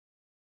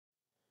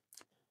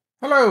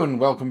Hello and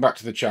welcome back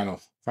to the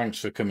channel. Thanks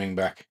for coming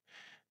back.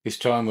 This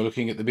time we're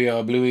looking at the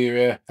BR Blue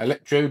era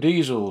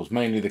Electro-Diesels,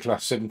 mainly the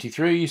Class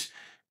 73s,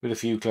 with a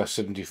few Class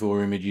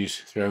 74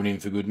 images thrown in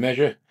for good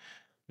measure,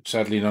 but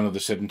sadly none of the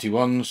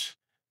 71s.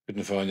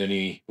 Couldn't find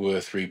any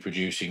worth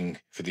reproducing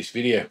for this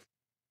video.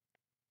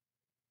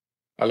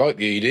 I like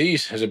the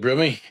EDs as a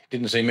brummie,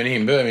 didn't see many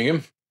in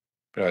Birmingham,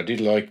 but I did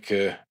like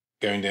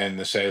going down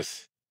the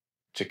south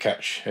to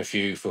catch a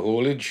few for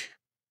haulage.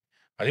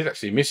 I did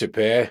actually miss a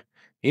pair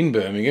in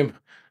Birmingham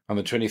on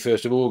the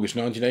 21st of August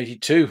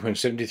 1982 when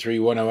 73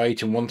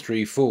 108 and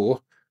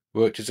 134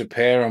 worked as a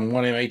pair on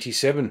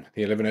 1M87,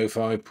 the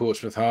 1105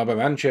 Portsmouth Harbour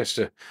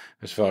Manchester,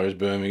 as far as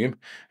Birmingham,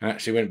 and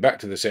actually went back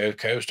to the south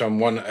coast on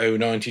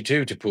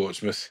 1092 to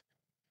Portsmouth.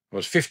 I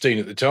was 15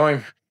 at the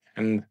time,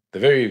 and the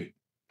very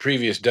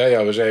previous day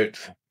I was out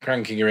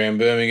cranking around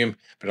Birmingham,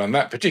 but on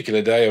that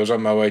particular day I was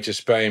on my way to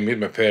Spain with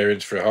my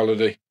parents for a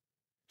holiday.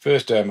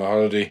 First day of my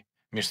holiday,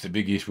 missed the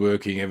biggest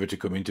working ever to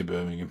come into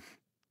Birmingham.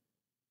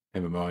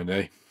 Never mind,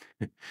 eh?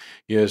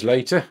 Years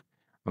later,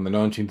 on the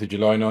 19th of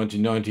July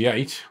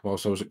 1998,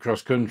 whilst I was at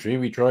cross country,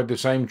 we tried the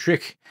same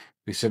trick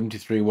with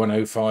 73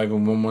 105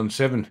 and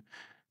 117.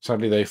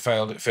 Sadly, they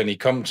failed at Fenny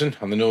Compton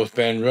on the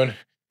northbound run,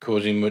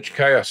 causing much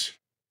chaos.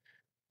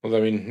 Although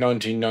in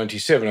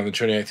 1997, on the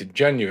 28th of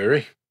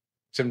January,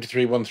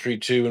 73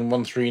 132 and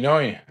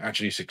 139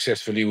 actually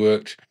successfully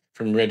worked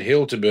from Red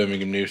Hill to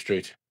Birmingham New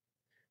Street.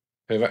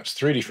 So that's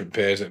three different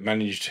pairs that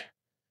managed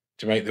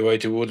to make their way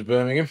towards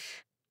Birmingham.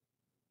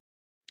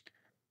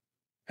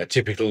 A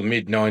typical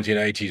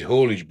mid-1980s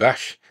haulage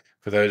bash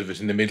for those of us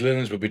in the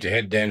Midlands would be to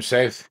head down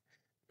south,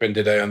 spend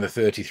a day on the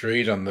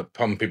 33s on the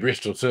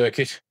Pompey-Bristol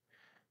circuit,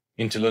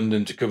 into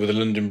London to cover the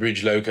London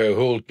Bridge loco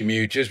hauled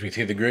commuters with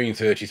hither green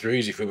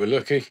 33s if we were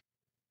lucky,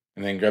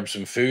 and then grab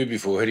some food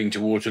before heading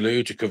to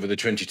Waterloo to cover the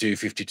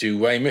 2252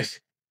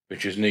 Weymouth,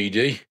 which was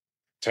knee-deep,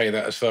 take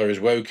that as far as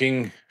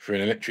Woking for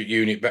an electric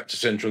unit back to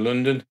central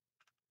London,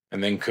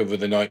 and then cover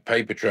the night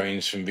paper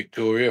trains from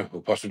Victoria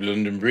or possibly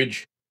London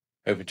Bridge,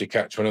 hoping to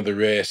catch one of the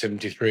rare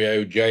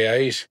 730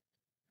 JAs,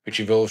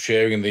 which involves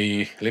sharing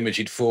the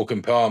limited 4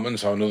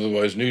 compartments on an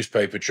otherwise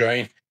newspaper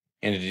train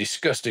in a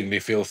disgustingly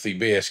filthy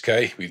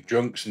BSK with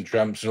drunks and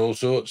tramps and all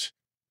sorts,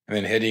 and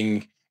then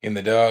heading in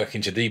the dark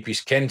into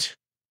deepest Kent,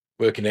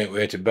 working out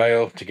where to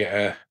bail to get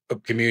a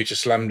up-commuter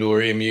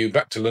slam-door EMU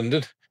back to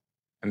London,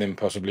 and then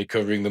possibly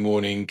covering the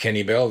morning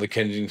Kenny Bell, the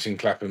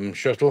Kensington-Clapham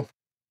shuttle,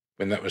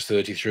 when that was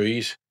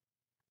 33s,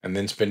 and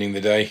then spending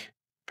the day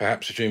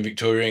perhaps between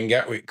Victoria and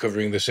Gatwick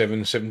covering the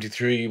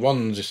 773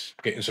 ones,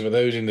 getting some of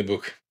those in the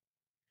book.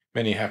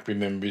 Many happy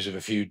memories of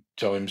a few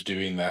times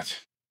doing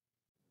that.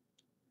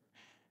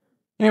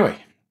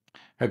 Anyway,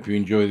 hope you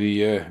enjoy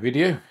the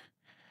video.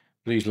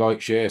 Please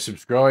like, share,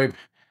 subscribe.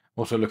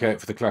 Also look out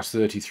for the Class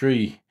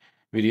 33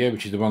 video,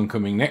 which is the one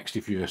coming next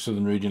if you're a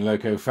Southern Region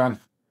Loco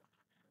fan.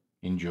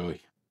 Enjoy.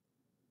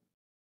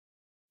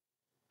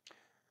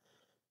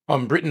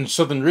 On Britain's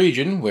southern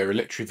region, where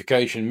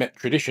electrification met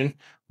tradition,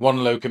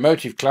 one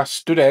locomotive class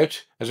stood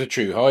out as a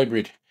true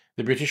hybrid,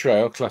 the British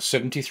Rail Class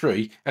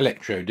 73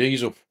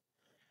 Electro-Diesel.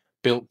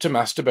 Built to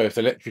master both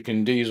electric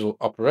and diesel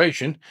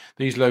operation,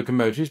 these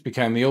locomotives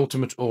became the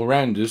ultimate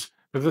all-rounders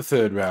of the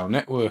third rail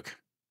network.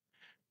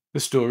 The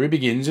story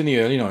begins in the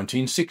early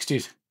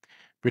 1960s.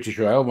 British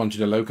Rail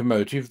wanted a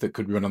locomotive that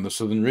could run on the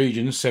southern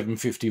region's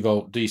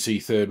 750-volt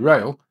DC third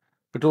rail,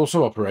 but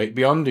also operate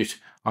beyond it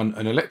on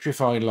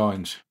unelectrified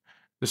lines.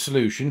 The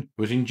solution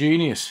was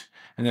ingenious,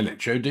 an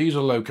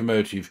electro-diesel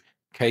locomotive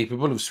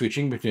capable of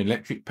switching between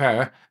electric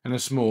power and a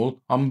small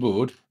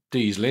onboard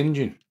diesel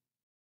engine.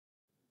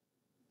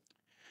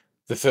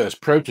 The first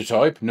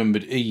prototype,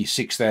 numbered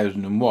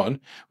E6001,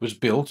 was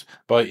built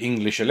by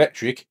English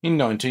Electric in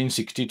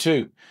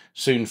 1962,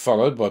 soon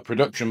followed by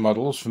production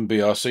models from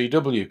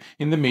BRCW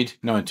in the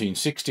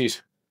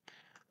mid-1960s.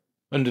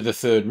 Under the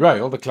third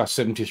rail, the Class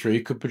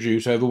 73 could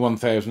produce over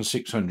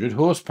 1,600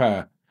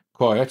 horsepower,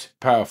 quiet,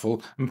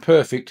 powerful and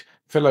perfect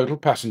for local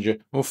passenger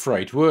or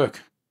freight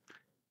work.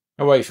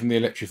 Away from the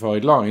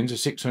electrified lines, a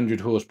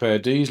 600 horsepower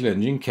diesel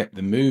engine kept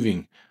them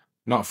moving,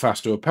 not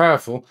fast or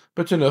powerful,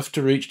 but enough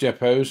to reach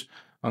depots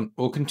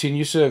or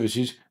continue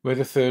services where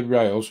the third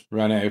rails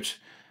ran out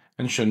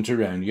and shunt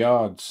around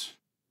yards.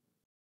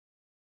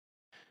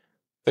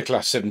 The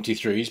Class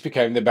 73s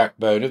became the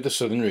backbone of the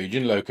Southern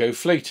Region loco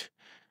fleet.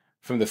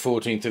 From the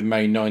 14th of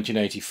May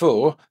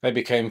 1984, they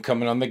became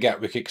common on the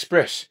Gatwick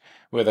Express,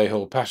 where they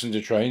haul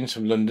passenger trains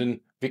from London,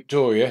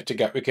 Victoria to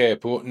Gatwick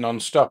Airport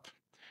non-stop,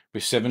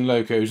 with 7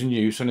 locos in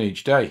use on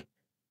each day,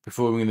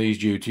 performing these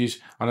duties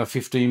on a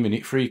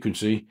 15-minute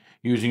frequency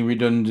using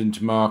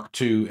redundant Mark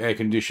II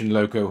air-conditioned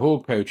loco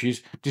haul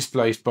coaches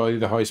displaced by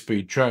the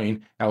high-speed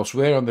train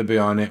elsewhere on the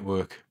BR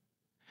network.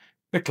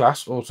 The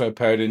class also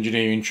powered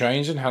engineering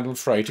trains and handled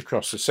freight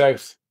across the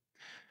south.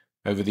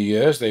 Over the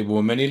years, they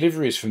wore many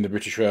liveries from the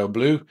British Rail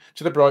Blue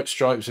to the bright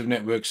stripes of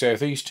Network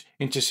South East,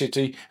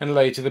 Intercity and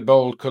later the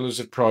bold colours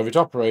of private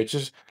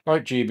operators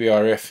like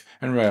GBRF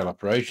and Rail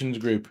Operations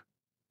Group.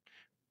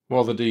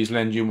 While the diesel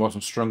engine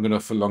wasn't strong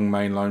enough for long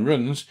mainline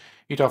runs,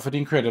 it offered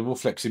incredible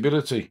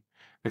flexibility,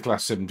 The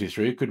Class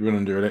 73 could run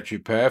under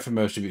electric power for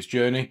most of its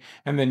journey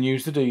and then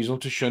use the diesel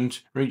to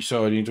shunt, reach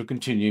sidings or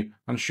continue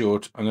on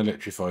short,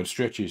 unelectrified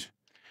stretches.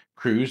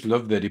 Crews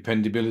loved their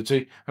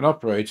dependability and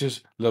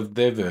operators loved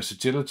their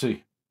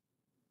versatility.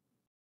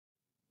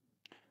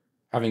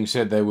 Having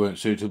said they weren't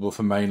suitable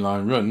for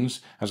mainline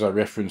runs, as I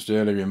referenced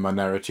earlier in my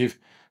narrative,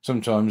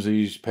 sometimes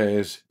these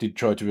pairs did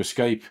try to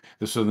escape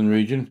the southern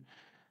region,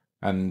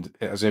 and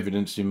as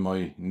evidenced in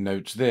my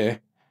notes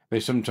there, they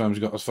sometimes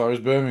got as far as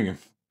Birmingham.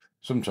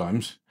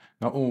 Sometimes,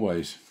 not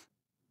always.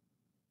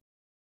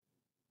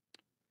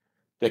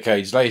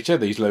 Decades later,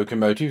 these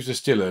locomotives are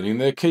still earning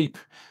their keep.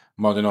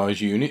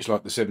 Modernised units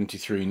like the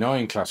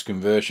 73-9 class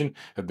conversion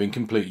have been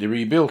completely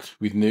rebuilt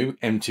with new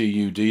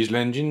MTU diesel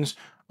engines,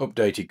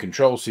 updated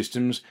control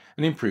systems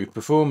and improved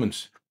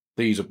performance.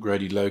 These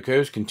upgraded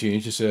locos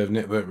continue to serve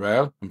Network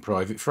Rail and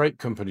private freight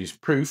companies,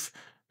 proof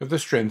of the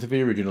strength of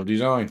the original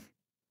design.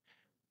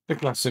 The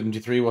Class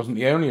 73 wasn't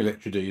the only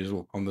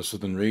Electro-Diesel on the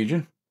southern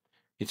region.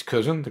 Its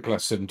cousin, the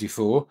Class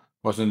 74,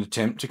 was an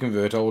attempt to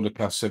convert older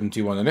Class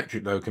 71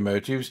 electric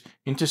locomotives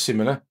into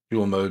similar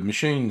dual-mode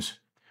machines.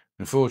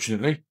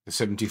 Unfortunately, the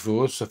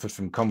 74s suffered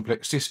from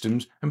complex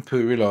systems and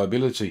poor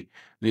reliability,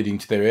 leading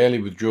to their early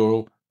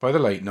withdrawal by the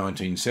late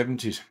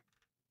 1970s.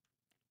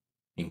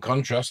 In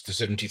contrast, the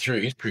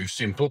 73s proved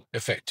simple,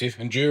 effective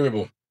and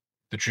durable,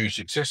 the true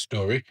success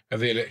story of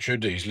the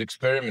Electro-Diesel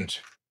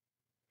experiment.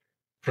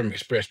 From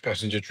express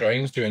passenger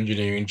trains to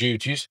engineering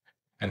duties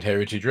and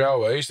heritage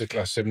railways, the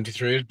Class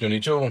 73 has done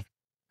it all.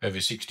 Over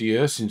 60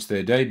 years since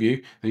their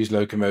debut, these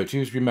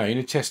locomotives remain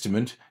a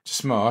testament to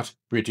smart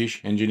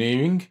British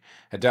engineering,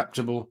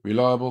 adaptable,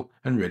 reliable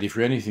and ready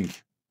for anything.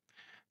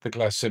 The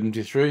Class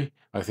 73,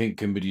 I think,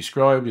 can be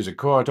described as a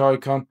quiet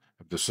icon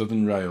of the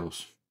Southern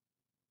Rails.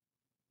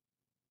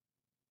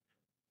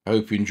 I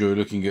hope you enjoy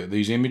looking at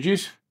these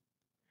images.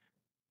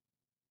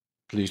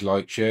 Please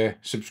like, share,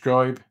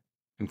 subscribe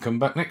and come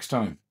back next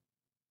time.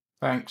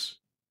 Thanks.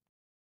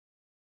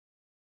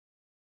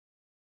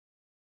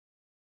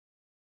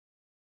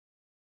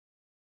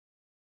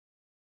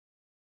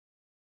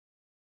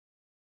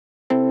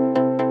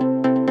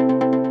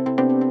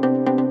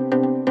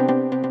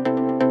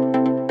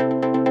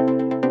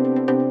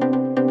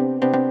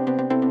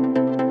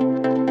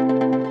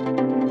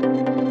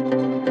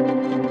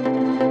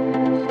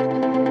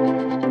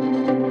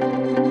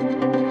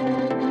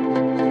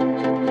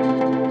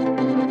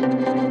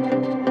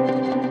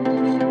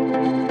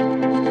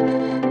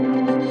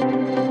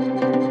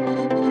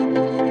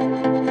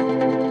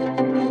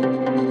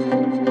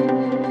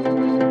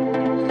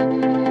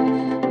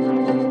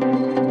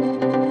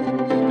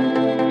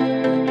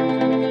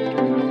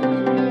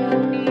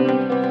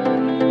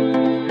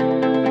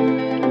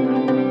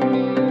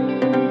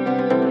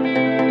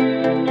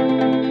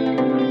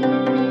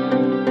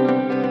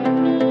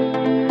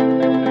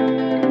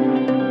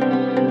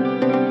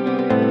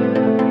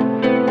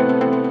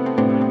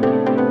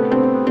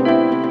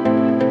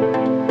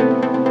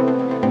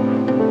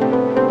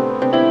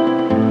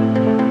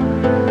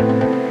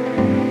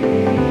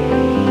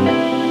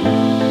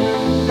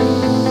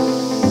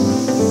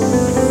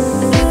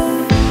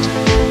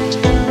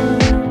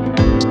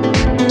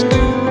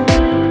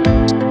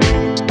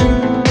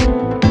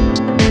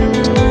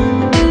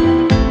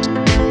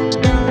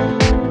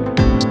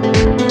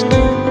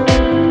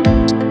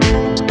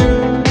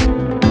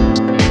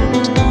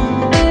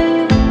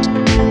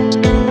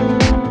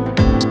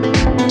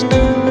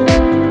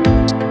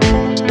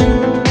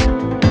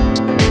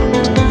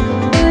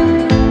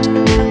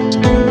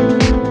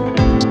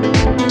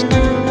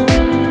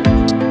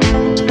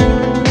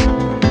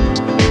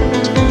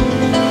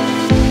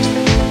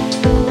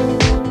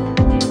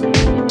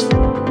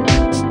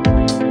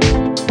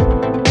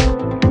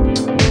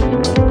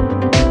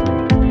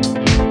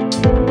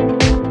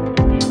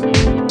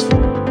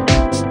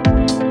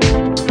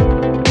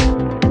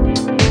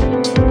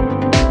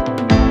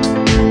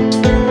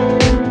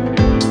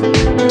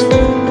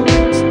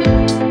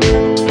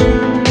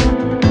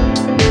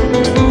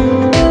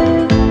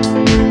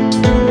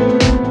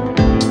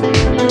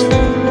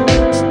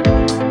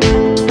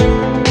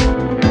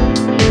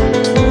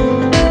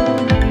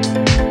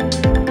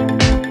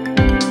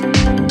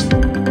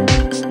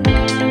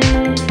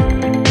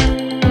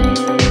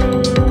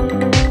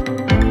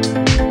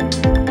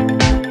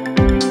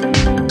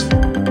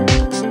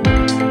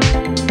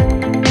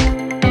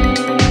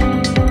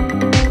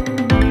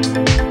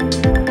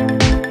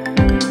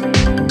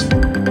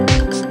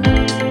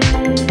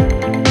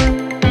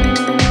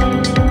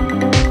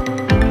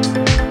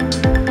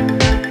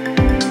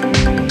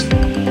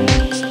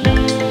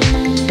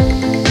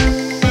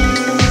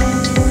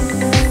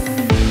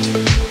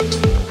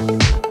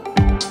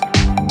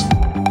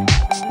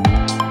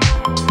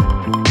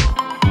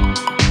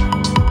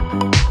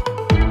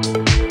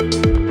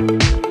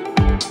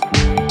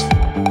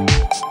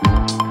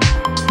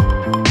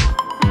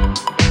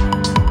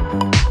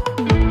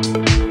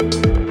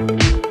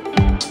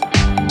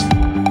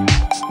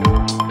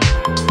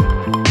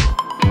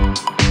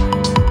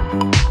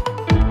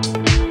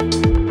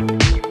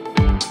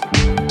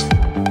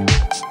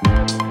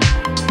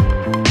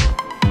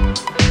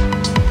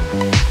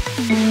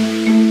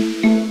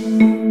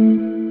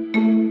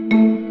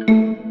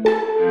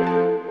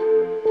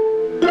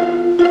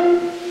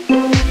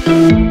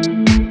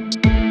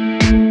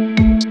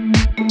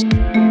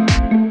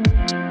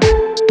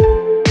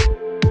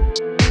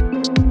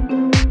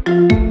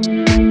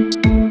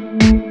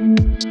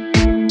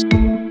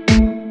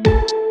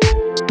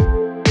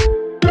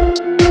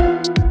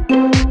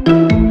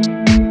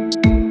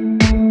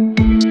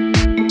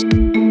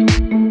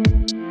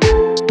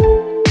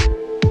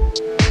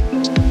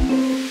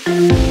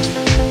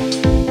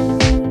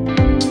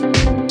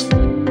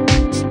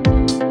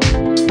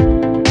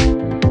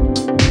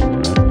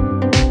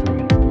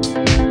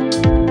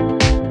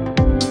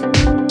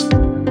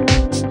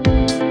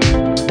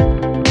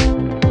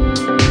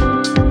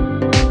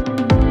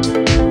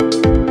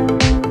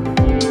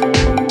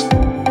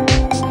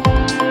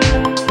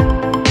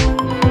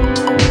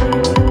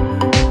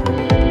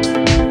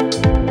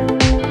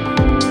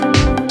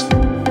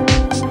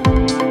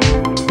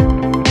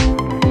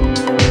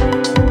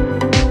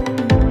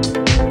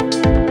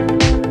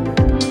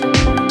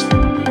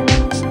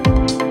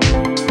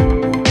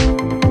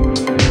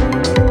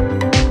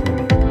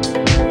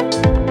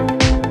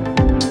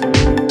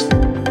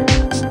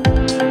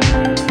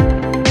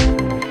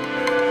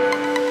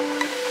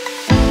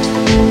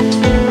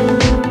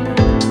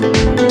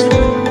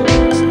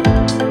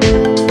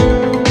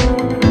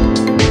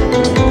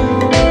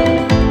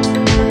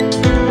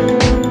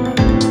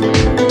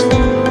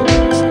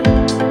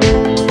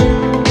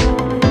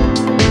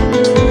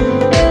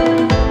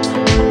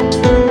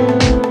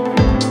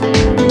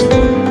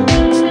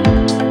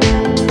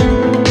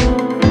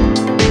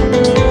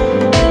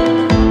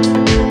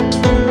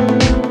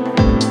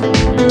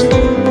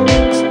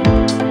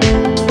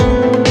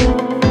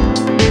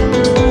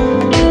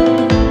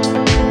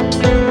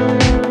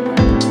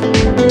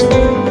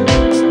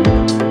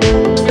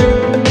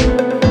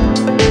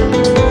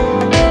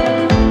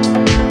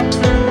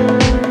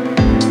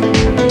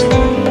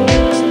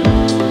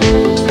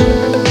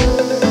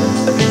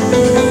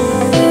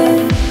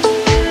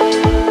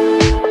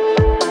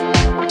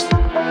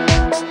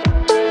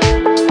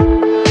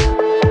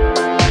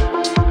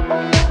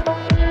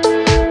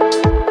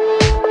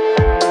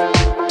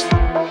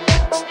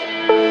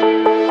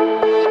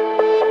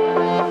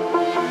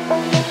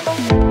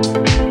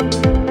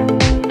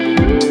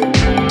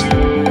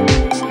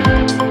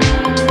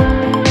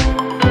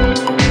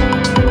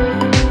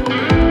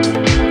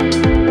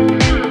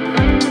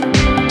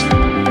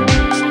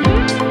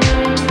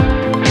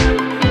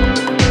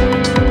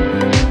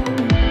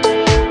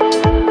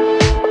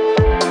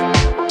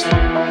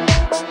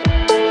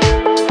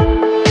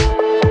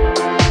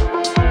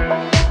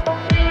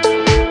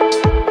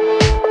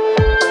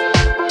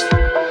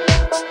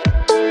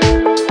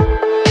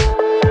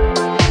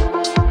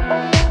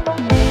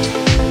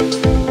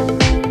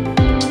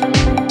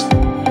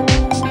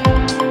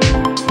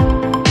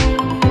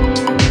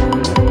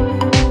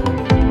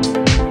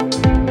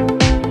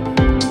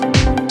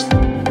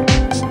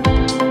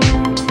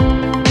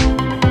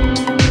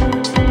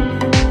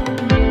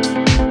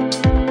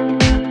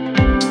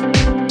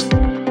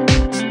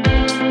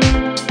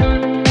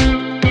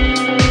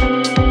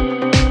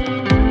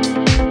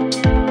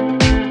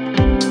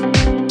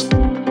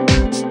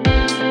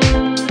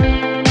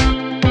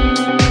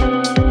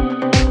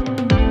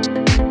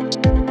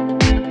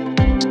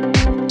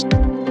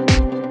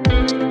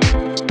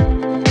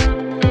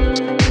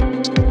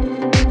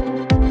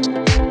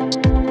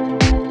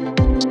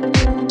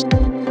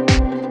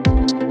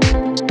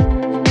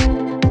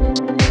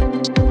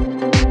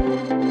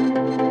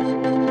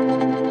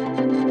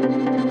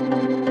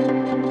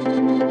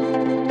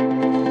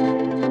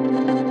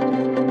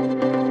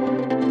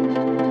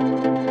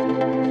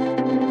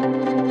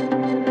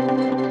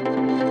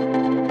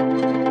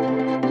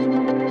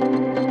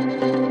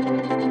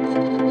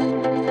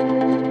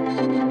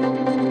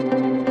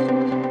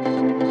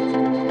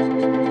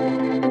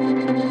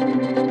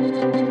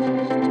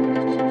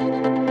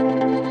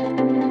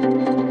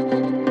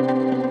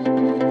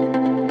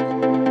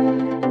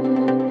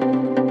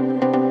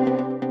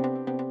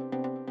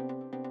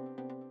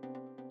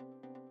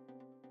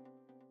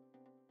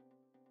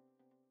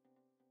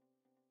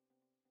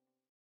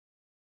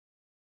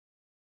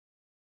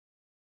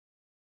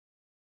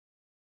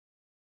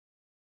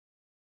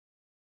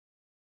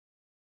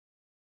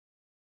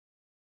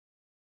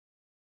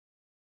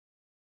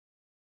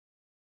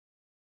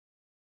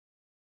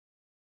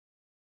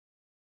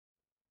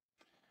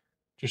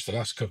 Just the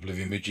last couple of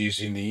images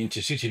in the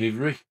Intercity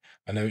livery.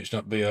 I know it's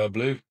not BR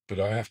blue,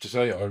 but I have to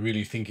say I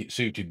really think it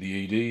suited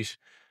the EDs.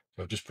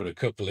 So I've just put a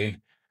couple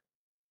in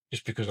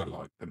just because I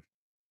like them.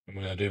 And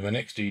when I do my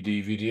next ED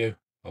video,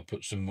 I'll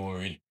put some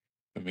more in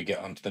when we get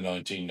onto the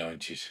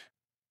 1990s.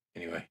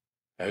 Anyway,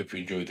 I hope you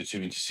enjoyed the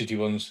two Intercity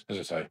ones. As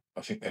I say,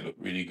 I think they look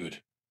really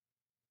good.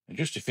 And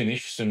just to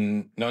finish,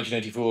 some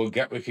 1984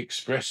 Gatwick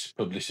Express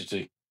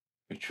publicity,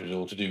 which was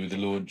all to do with the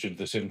launch of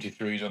the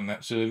 73s on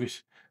that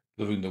service.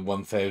 Loving the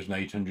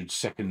 1,800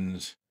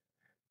 seconds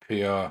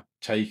PR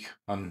take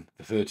on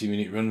the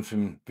 30-minute run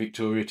from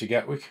Victoria to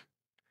Gatwick.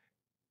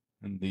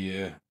 And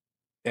the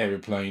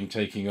aeroplane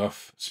taking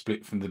off,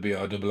 split from the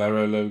BR double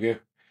arrow logo.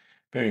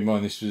 Bear in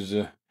mind this was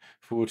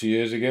 40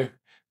 years ago,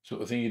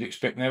 sort of thing you'd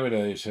expect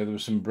nowadays. So there were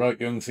some bright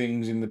young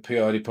things in the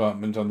PR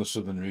department on the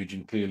southern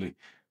region, clearly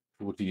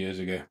 40 years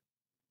ago.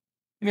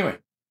 Anyway,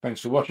 thanks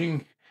for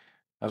watching.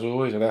 As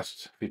always, I'd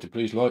ask for you to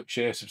please like,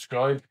 share,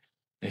 subscribe.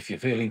 If you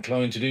feel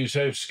inclined to do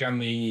so, scan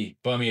the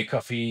Buy Me a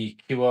Coffee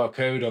QR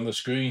code on the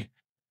screen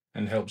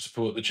and help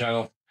support the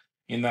channel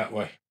in that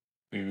way.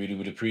 We really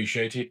would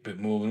appreciate it, but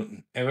more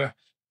than ever,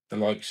 the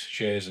likes,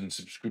 shares and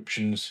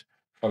subscriptions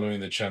following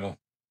the channel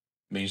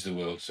means the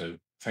world. So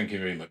thank you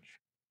very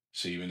much.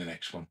 See you in the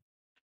next one.